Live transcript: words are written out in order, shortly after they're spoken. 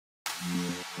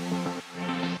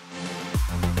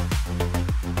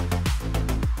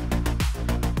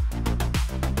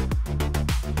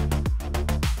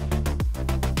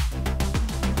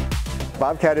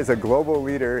Bobcat is a global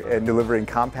leader in delivering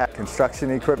compact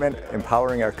construction equipment,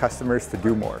 empowering our customers to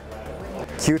do more.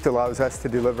 Qt allows us to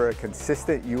deliver a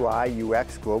consistent UI,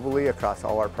 UX globally across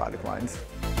all our product lines.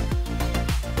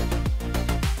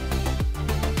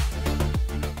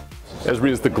 Esri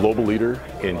is the global leader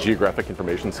in geographic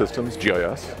information systems,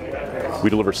 GIS. We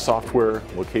deliver software,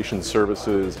 location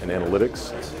services, and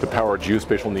analytics to power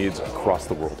geospatial needs across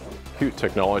the world. Qt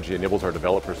technology enables our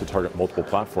developers to target multiple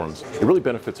platforms. It really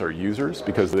benefits our users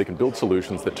because they can build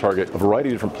solutions that target a variety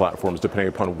of different platforms depending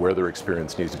upon where their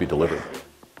experience needs to be delivered.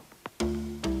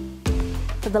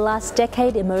 For the last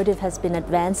decade, EMOTIV has been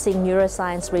advancing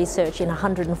neuroscience research in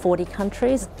 140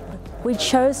 countries. We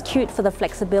chose Qt for the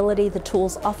flexibility the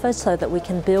tools offer so that we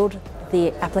can build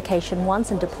the application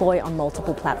once and deploy on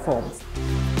multiple platforms.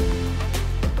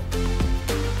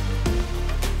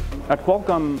 At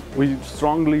Qualcomm, we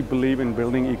strongly believe in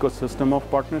building an ecosystem of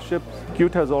partnerships.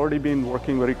 Qt has already been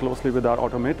working very closely with our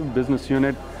automotive business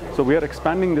unit, so we are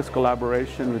expanding this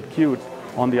collaboration with Qt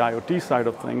on the IoT side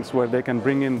of things, where they can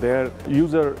bring in their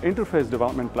user interface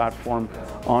development platform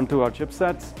onto our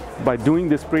chipsets. By doing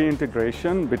this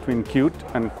pre-integration between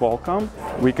Qt and Qualcomm,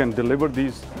 we can deliver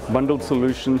these bundled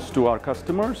solutions to our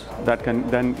customers that can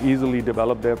then easily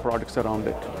develop their products around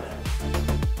it.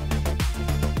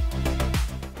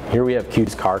 Here we have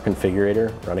Qt's car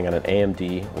configurator running on an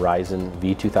AMD Ryzen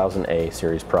V2000A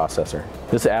series processor.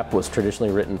 This app was traditionally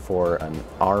written for an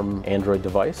ARM Android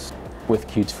device. With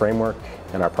Qt's framework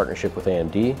and our partnership with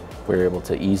AMD, we were able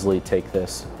to easily take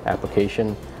this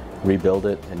application, rebuild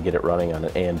it, and get it running on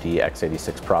an AMD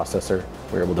x86 processor.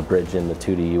 We were able to bridge in the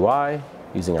 2D UI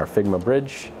using our Figma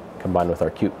bridge, combined with our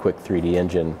Qt Quick 3D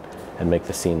engine, and make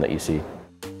the scene that you see.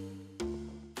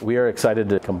 We are excited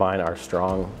to combine our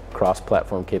strong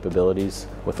cross-platform capabilities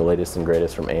with the latest and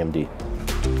greatest from AMD.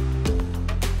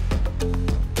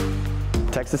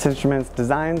 Texas Instruments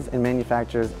designs and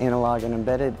manufactures analog and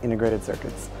embedded integrated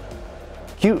circuits.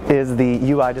 Qt is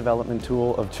the UI development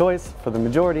tool of choice for the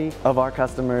majority of our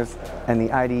customers, and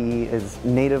the IDE is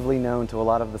natively known to a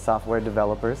lot of the software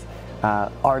developers.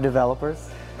 Our developers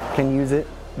can use it,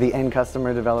 the end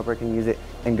customer developer can use it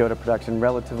and go to production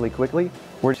relatively quickly.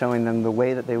 We're showing them the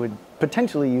way that they would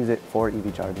potentially use it for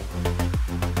EV charging.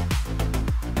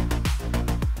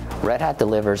 Red Hat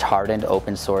delivers hardened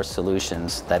open source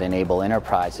solutions that enable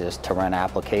enterprises to run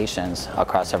applications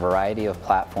across a variety of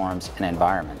platforms and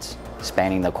environments,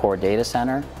 spanning the core data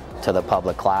center, to the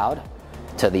public cloud,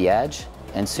 to the edge,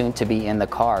 and soon to be in the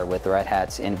car with Red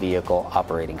Hat's in-vehicle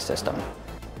operating system.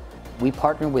 We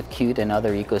partner with Qt and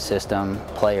other ecosystem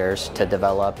players to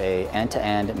develop an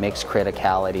end-to-end mixed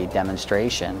criticality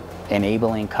demonstration,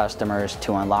 enabling customers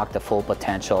to unlock the full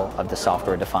potential of the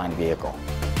software-defined vehicle.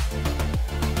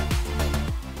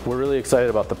 We're really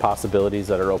excited about the possibilities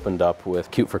that are opened up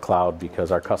with Qt for Cloud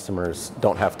because our customers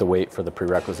don't have to wait for the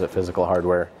prerequisite physical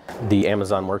hardware. The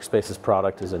Amazon Workspaces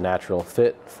product is a natural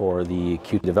fit for the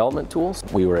Qt development tools.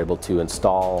 We were able to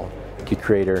install Qt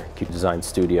Creator, Qt Design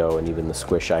Studio, and even the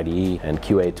Squish IDE and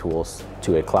QA tools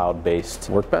to a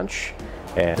cloud-based workbench,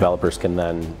 and developers can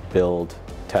then build,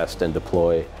 test, and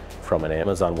deploy from an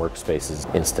Amazon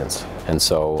Workspaces instance. And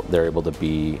so they're able to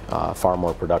be far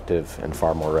more productive and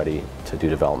far more ready to do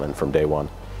development from day one.